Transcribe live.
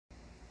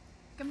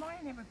Good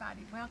morning,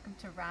 everybody. Welcome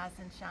to Rise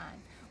and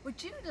Shine.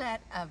 Would you let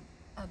a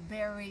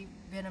very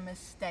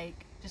venomous snake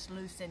just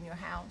loose in your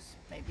house?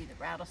 Maybe the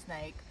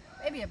rattlesnake,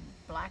 maybe a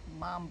black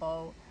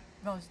mambo,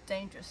 most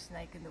dangerous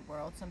snake in the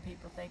world, some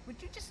people think.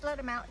 Would you just let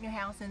him out in your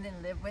house and then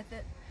live with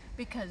it?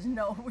 Because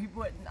no, we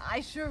wouldn't. I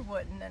sure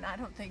wouldn't, and I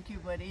don't think you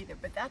would either.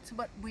 But that's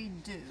what we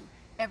do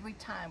every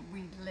time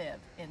we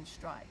live in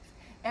strife.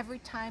 Every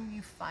time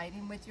you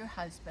fighting with your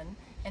husband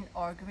and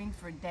arguing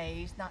for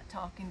days, not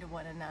talking to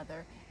one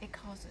another, it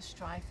causes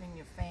strife in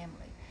your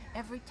family.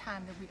 Every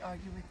time that we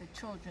argue with the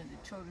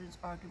children's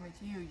arguing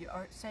with you.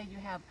 Say you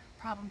have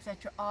problems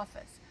at your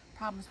office,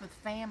 problems with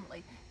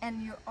family,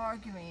 and you're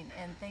arguing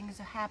and things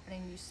are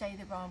happening, you say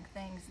the wrong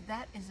things.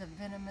 That is a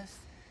venomous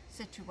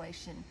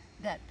situation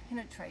that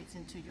penetrates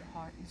into your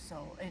heart and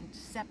soul and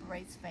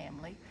separates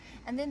family.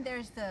 And then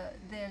there's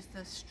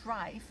the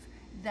strife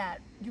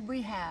that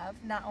we have,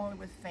 not only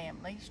with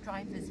family.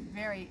 Strife is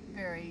very,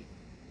 very,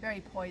 very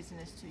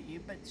poisonous to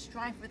you, but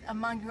strife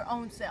among your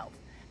own self.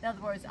 In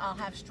other words, I'll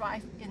have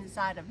strife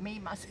inside of me,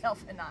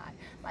 myself, and I.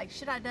 Like,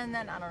 should I have done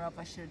that? I don't know if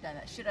I should have done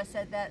that. Should I have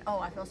said that? Oh,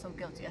 I feel so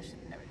guilty. I should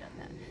have never done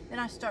that. Then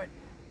I start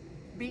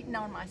beating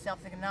on myself,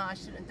 thinking, no, I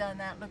shouldn't have done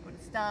that. Look what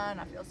it's done.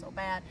 I feel so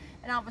bad.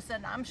 And all of a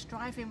sudden, I'm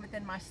strifing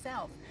within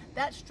myself.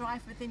 That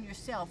strife within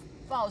yourself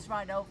falls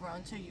right over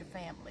onto your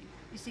family.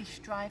 You see,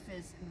 strife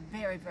is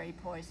very, very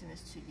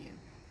poisonous to you.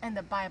 And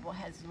the Bible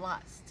has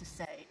lots to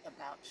say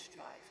about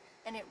strife.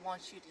 And it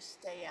wants you to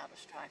stay out of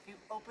strife. You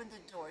open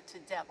the door to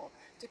devil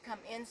to come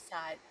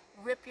inside,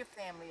 rip your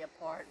family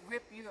apart,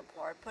 rip you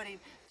apart, putting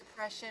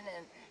depression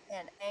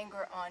and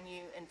anger on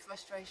you and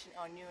frustration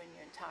on you and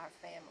your entire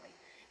family.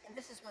 And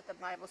this is what the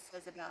Bible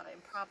says about it.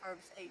 In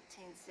Proverbs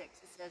 18:6,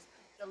 it says,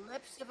 the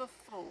lips of a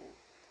fool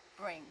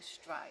bring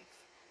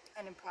strife.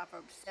 And in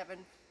Proverbs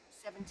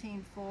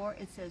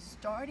 17:4, it says,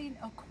 starting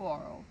a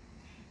quarrel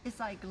is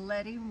like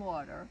letting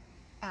water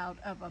out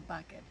of a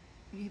bucket.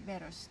 You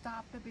better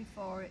stop it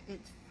before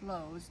it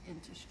flows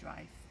into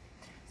strife.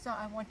 So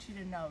I want you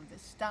to know that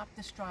stop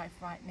the strife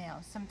right now.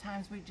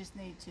 Sometimes we just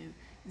need to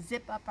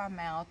zip up our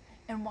mouth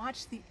and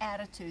watch the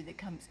attitude that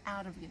comes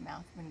out of your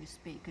mouth when you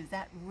speak, because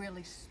that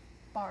really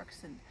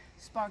sparks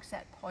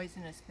that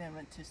poisonous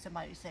venom to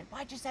somebody to say,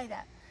 why'd you say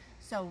that?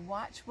 So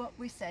watch what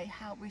we say,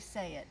 how we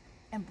say it,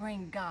 and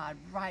bring God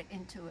right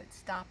into it.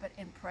 Stop it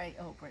and pray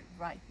over it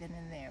right then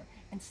and there,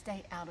 and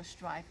stay out of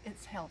strife.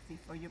 It's healthy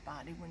for your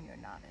body when you're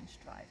not in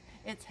strife.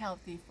 It's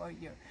healthy for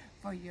your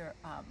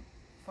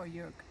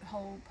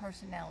whole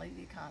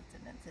personality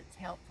continence. It's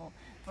helpful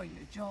for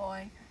your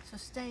joy. So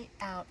stay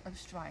out of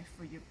strife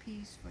for your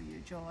peace, for your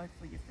joy,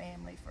 for your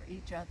family, for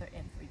each other,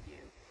 and for you.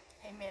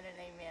 Amen and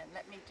amen.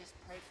 Let me just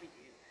pray for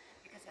you,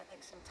 because I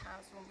think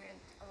sometimes when we're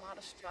in a lot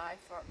of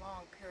strife for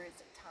long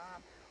periods of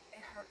time,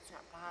 it hurts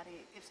our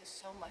body. It gives us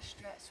so much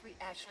stress. We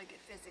actually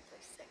get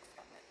physically sick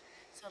from it.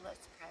 So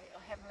let's pray. Oh,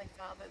 Heavenly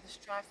Father, the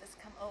strife that's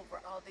come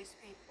over all these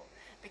people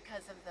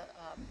because of the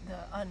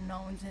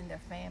unknowns in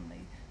their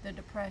family, the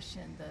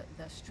depression,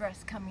 the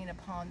stress coming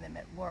upon them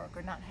at work,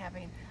 or not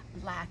having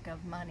lack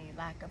of money,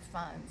 lack of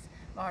funds.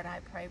 Lord,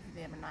 I pray for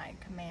them and I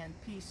command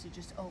peace to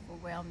just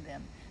overwhelm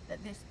them,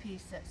 that this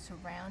peace that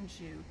surrounds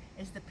you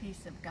is the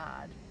peace of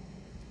God,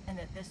 and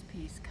that this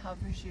peace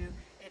covers you,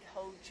 it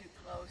holds you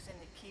close, and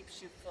it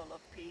keeps you full of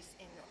peace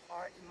in your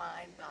heart,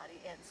 mind, body,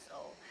 and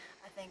soul.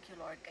 I thank you,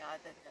 Lord God,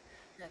 that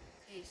the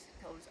peace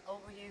goes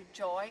over you,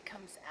 joy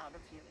comes out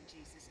of you in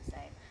Jesus'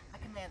 name.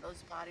 I command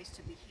those bodies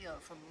to be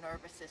healed from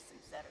nervous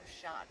systems that are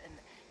shot, and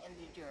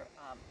your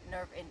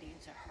nerve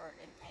endings are hurt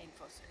and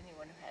painful. So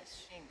anyone who has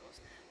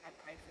shingles, I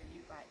pray for you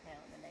right now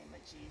in the name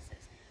of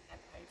Jesus. I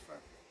pray for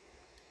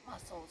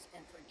muscles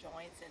and for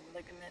joints and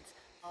ligaments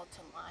all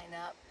to line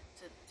up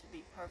to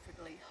be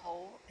perfectly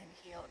whole and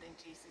healed in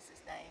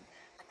Jesus' name.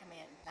 I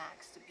command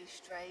backs to be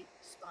straight,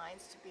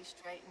 spines to be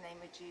straight in the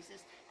name of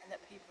Jesus, and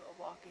that people are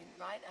walking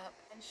right up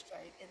and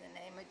straight in the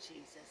name of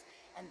Jesus,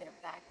 and their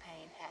back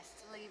pain has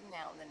to leave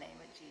now in the name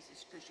of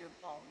Jesus, because your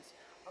bones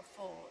are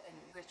full and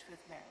rich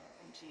with marrow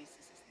in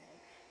Jesus' name.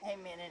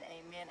 Amen and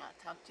amen. I'll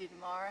talk to you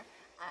tomorrow.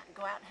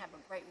 Go out and have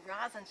a great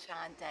Rise and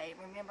Shine day.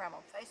 Remember, I'm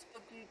on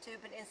Facebook,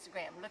 YouTube, and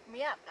Instagram. Look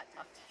me up. I'll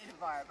talk to you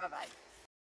tomorrow. Bye-bye.